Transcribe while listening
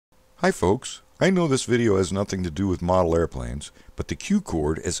Hi folks, I know this video has nothing to do with model airplanes, but the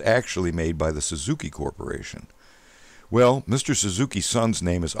Q-Chord is actually made by the Suzuki Corporation. Well, Mr. Suzuki's son's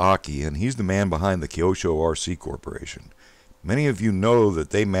name is Aki, and he's the man behind the Kyosho RC Corporation. Many of you know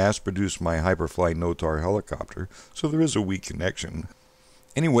that they mass-produced my Hyperfly Notar helicopter, so there is a weak connection.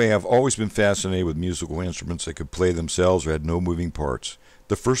 Anyway, I've always been fascinated with musical instruments that could play themselves or had no moving parts.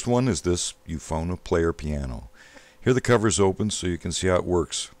 The first one is this euphonic player piano. Here the cover is open so you can see how it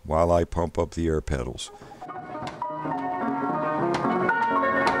works while I pump up the air pedals.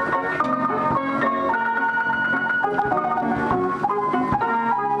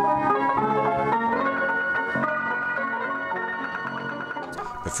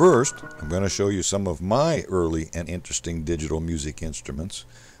 But first, I'm going to show you some of my early and interesting digital music instruments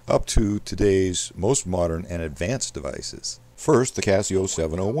up to today's most modern and advanced devices. First, the Casio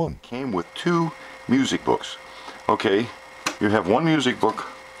 701. Came with two music books. Okay, you have one music book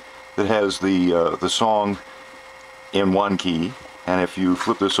that has the song in one key, and if you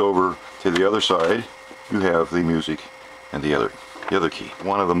flip this over to the other side, you have the music and the other key.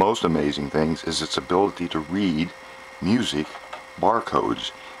 One of the most amazing things is its ability to read music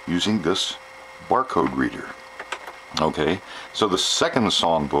barcodes using this barcode reader. Okay, so the second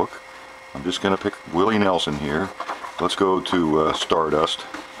song book, I'm just going to pick Willie Nelson here. Let's go to Stardust,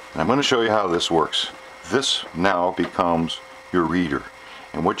 and I'm going to show you how this works. This now becomes your reader,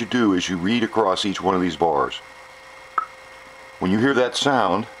 and what you do is you read across each one of these bars. When you hear that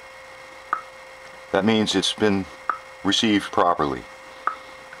sound, that means it's been received properly.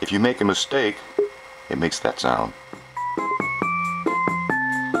 If you make a mistake, it makes that sound.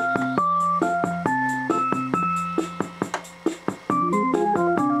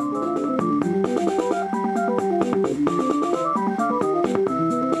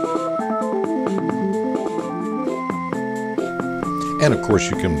 And of course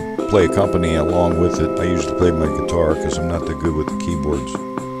you can play accompany along with it. I usually play my guitar because I'm not that good with the keyboards.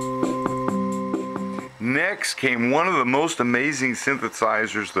 Next came one of the most amazing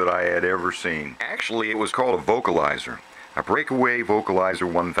synthesizers that I had ever seen. Actually, it was called a vocalizer, a Breakaway Vocalizer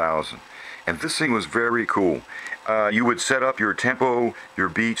 1000. And this thing was very cool. You would set up your tempo, your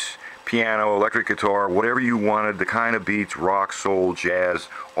beats, piano, electric guitar, whatever you wanted, the kind of beats, rock, soul, jazz,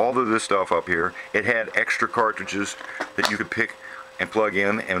 all of this stuff up here. It had extra cartridges that you could pick and plug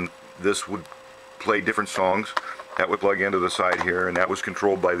in, and this would play different songs. That would plug into the side here, and that was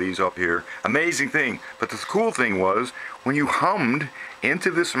controlled by these up here. Amazing thing. But the cool thing was, when you hummed into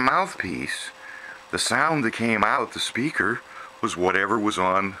this mouthpiece, the sound that came out the speaker was whatever was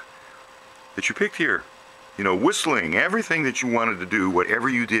on that you picked here. You know, whistling, everything that you wanted to do, whatever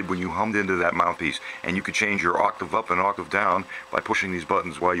you did when you hummed into that mouthpiece. And you could change your octave up and octave down by pushing these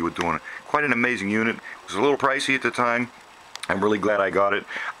buttons while you were doing it. Quite an amazing unit. It was a little pricey at the time. I'm really glad I got it.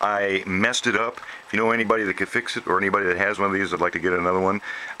 I messed it up. If you know anybody that could fix it, or anybody that has one of these that'd like to get another one,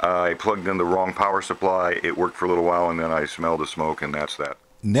 I plugged in the wrong power supply. It worked for a little while, and then I smelled the smoke, and that's that.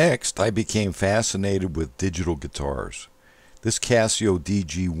 Next, I became fascinated with digital guitars. This Casio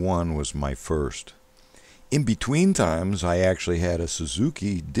DG1 was my first. In between times, I actually had a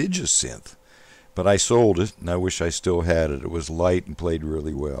Suzuki Digisynth, but I sold it, and I wish I still had it. It was light and played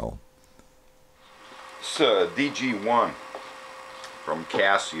really well. It's DG1 from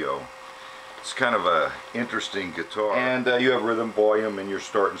Casio. It's kind of a interesting guitar, and you have rhythm, volume, and your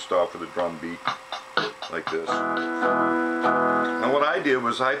start and stop for the drum beat, like this. Now what I did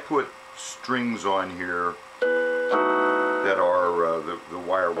was I put strings on here that are the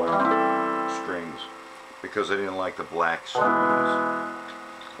wire wound strings, because I didn't like the black strings.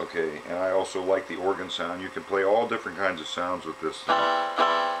 Okay, and I also like the organ sound. You can play all different kinds of sounds with this thing.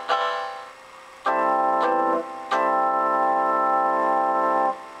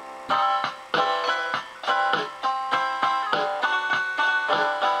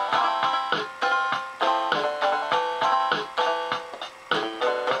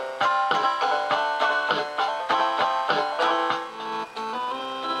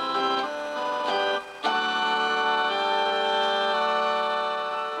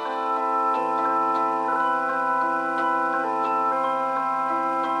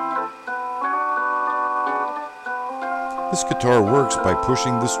 This guitar works by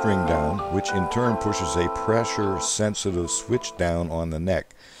pushing the string down, which in turn pushes a pressure-sensitive switch down on the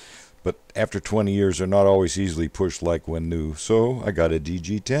neck. But after 20 years, they're not always easily pushed like when new, so I got a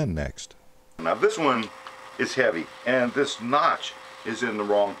DG10 next. Now this one is heavy, and this notch is in the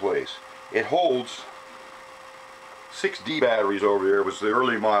wrong place. It holds 6D batteries over there. It was the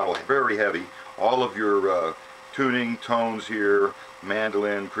early model, very heavy. All of your tuning, tones here,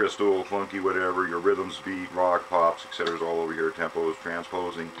 mandolin, crystal, funky, whatever, your rhythms, beat, rock, pops, etc. is all over here, tempos,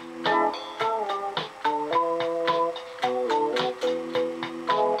 transposing.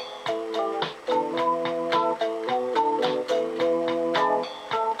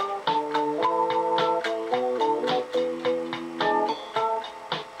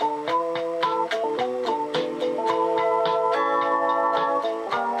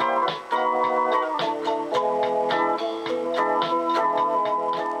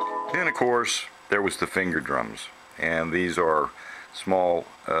 And of course, there was the finger drums, and these are small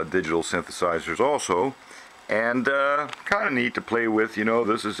digital synthesizers also, and kind of neat to play with. You know,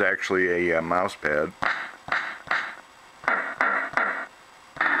 this is actually a mouse pad.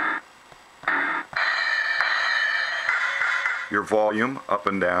 Your volume up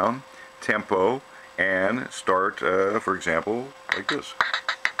and down, tempo, and start, for example, like this.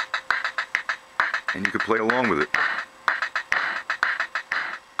 And you could play along with it.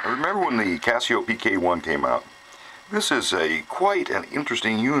 I remember when the Casio PK1 came out. This is quite an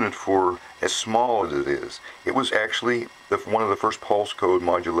interesting unit for as small as it is. It was actually one of the first pulse code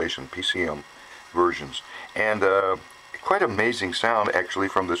modulation PCM versions, and quite amazing sound actually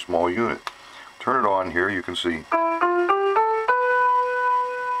from this small unit. Turn it on here, you can see.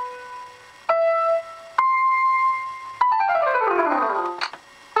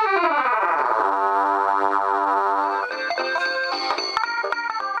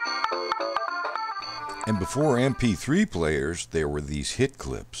 And before MP3 players, there were these hit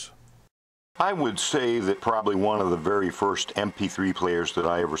clips. I would say that probably one of the very first MP3 players that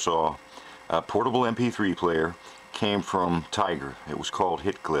I ever saw, a portable MP3 player, came from Tiger. It was called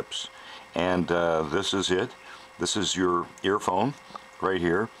Hit Clips. And this is it. This is your earphone right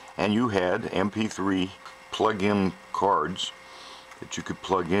here. And you had MP3 plug-in cards that you could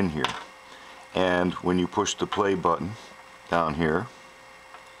plug in here. And when you push the play button down here,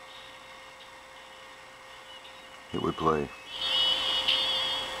 it would play.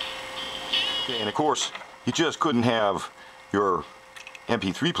 Okay, and of course, you just couldn't have your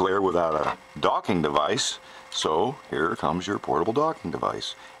MP3 player without a docking device, so here comes your portable docking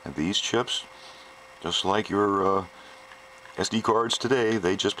device. And these chips, just like your SD cards today,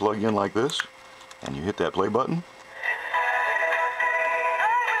 they just plug in like this, and you hit that play button.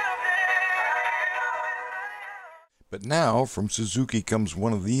 But now, from Suzuki comes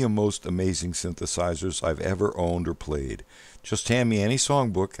one of the most amazing synthesizers I've ever owned or played. Just hand me any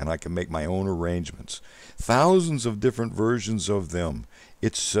songbook and I can make my own arrangements. Thousands of different versions of them.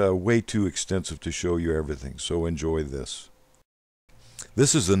 It's way too extensive to show you everything, so enjoy this.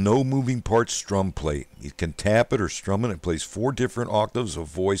 This is the no moving parts strum plate. You can tap it or strum it. It plays 4 different octaves of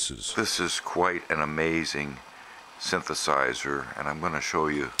voices. This is quite an amazing synthesizer, and I'm going to show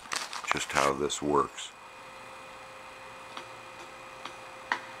you just how this works.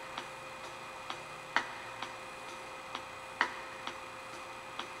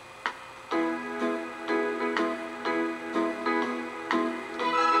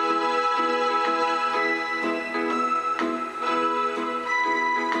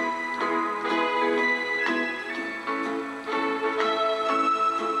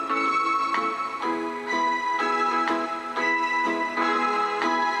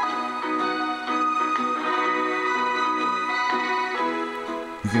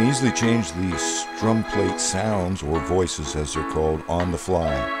 You can easily change the strum plate sounds, or voices as they're called, on the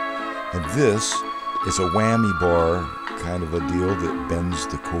fly. And this is a whammy bar kind of a deal that bends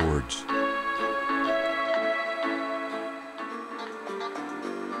the chords.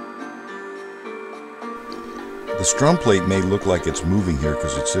 The strum plate may look like it's moving here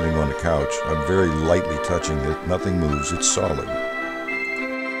because it's sitting on the couch. I'm very lightly touching it. Nothing moves. It's solid.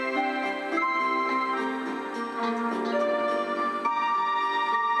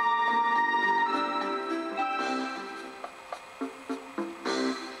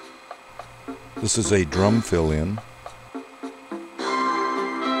 This is a drum fill-in.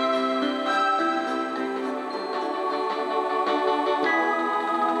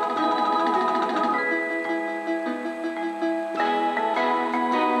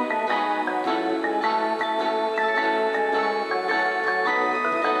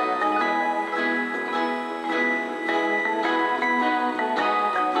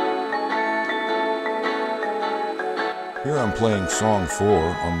 Here I'm playing song 4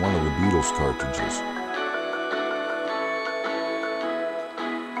 on one of the Beatles cartridges.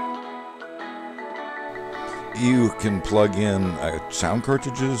 You can plug in sound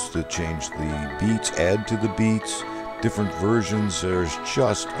cartridges to change the beats, add to the beats, different versions. There's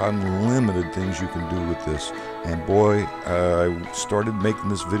just unlimited things you can do with this. And boy, I started making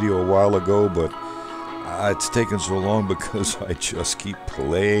this video a while ago, but It's taken so long because I just keep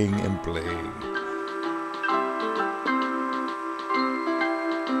playing and playing.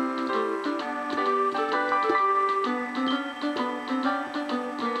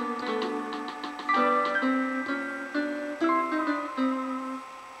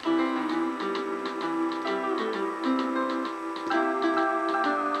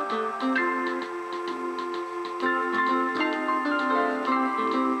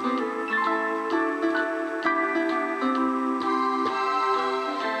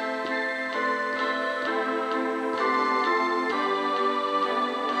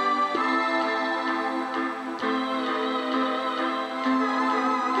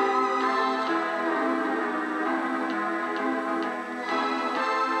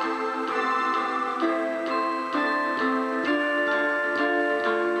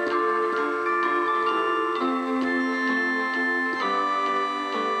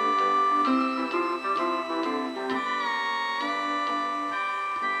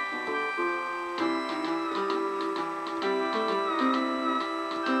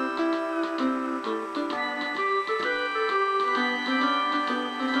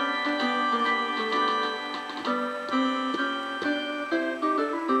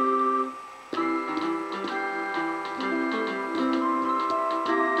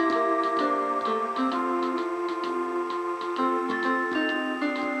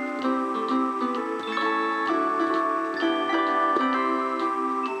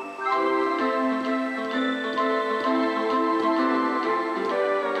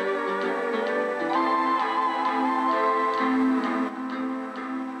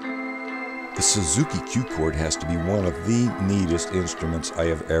 The Suzuki Q-Chord has to be one of the neatest instruments I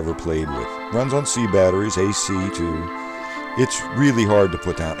have ever played with. Runs on C batteries, AC too. It's really hard to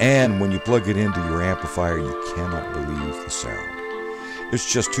put down, and when you plug it into your amplifier, you cannot believe the sound.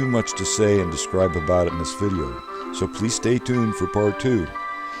 There's just too much to say and describe about it in this video, so please stay tuned for part 2.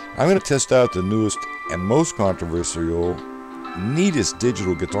 I'm going to test out the newest and most controversial, neatest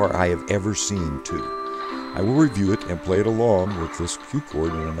digital guitar I have ever seen too. I will review it and play it along with this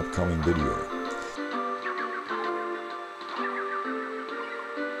Q-Chord in an upcoming video.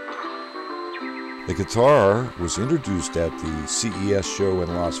 The guitar was introduced at the CES show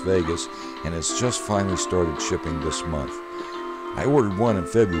in Las Vegas and has just finally started shipping this month. I ordered one in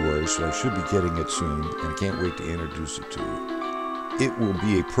February, so I should be getting it soon, and I can't wait to introduce it to you. It will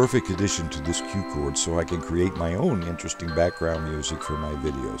be a perfect addition to this Q-Chord so I can create my own interesting background music for my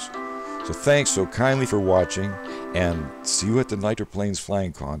videos. So thanks so kindly for watching, and see you at the Nitre Planes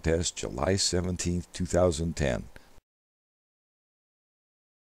Flying Contest, July 17th, 2010.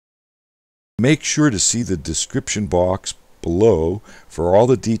 Make sure to see the description box below for all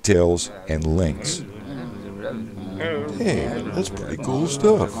the details and links. Hey, that's pretty cool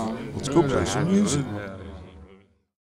stuff. Let's go play some music.